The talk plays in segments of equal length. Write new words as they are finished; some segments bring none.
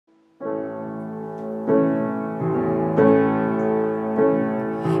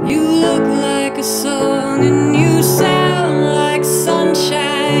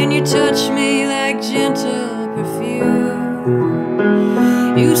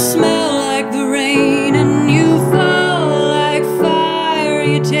smell like the rain, and you fall like fire.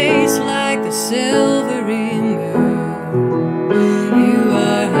 You taste like the silvery moon. You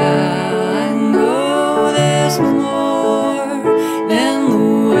are how I know there's more than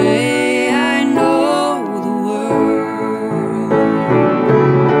the way I know the world.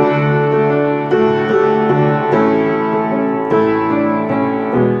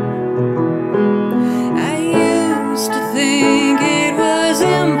 I used to think it was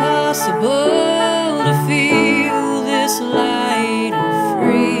impossible to feel this light and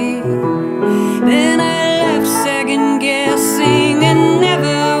free. Then I left second guessing and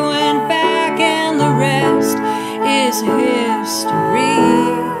never went back, and the rest is history.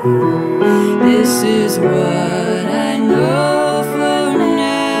 This is what I know for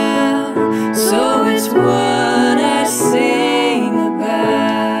now, so it's what I sing about.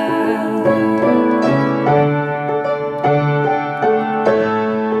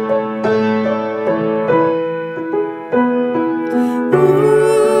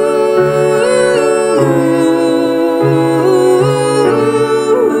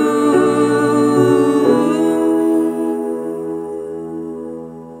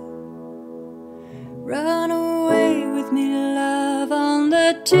 Run away with me, love, on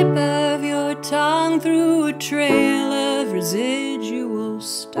the tip of your tongue, through a trail of residual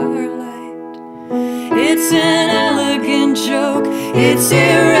starlight. It's an elegant joke, it's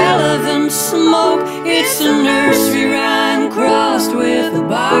irrelevant smoke. It's a nursery rhyme crossed with a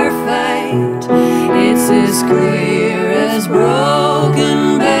bar fight. It's as clear as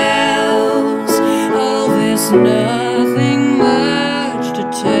broken bells, all this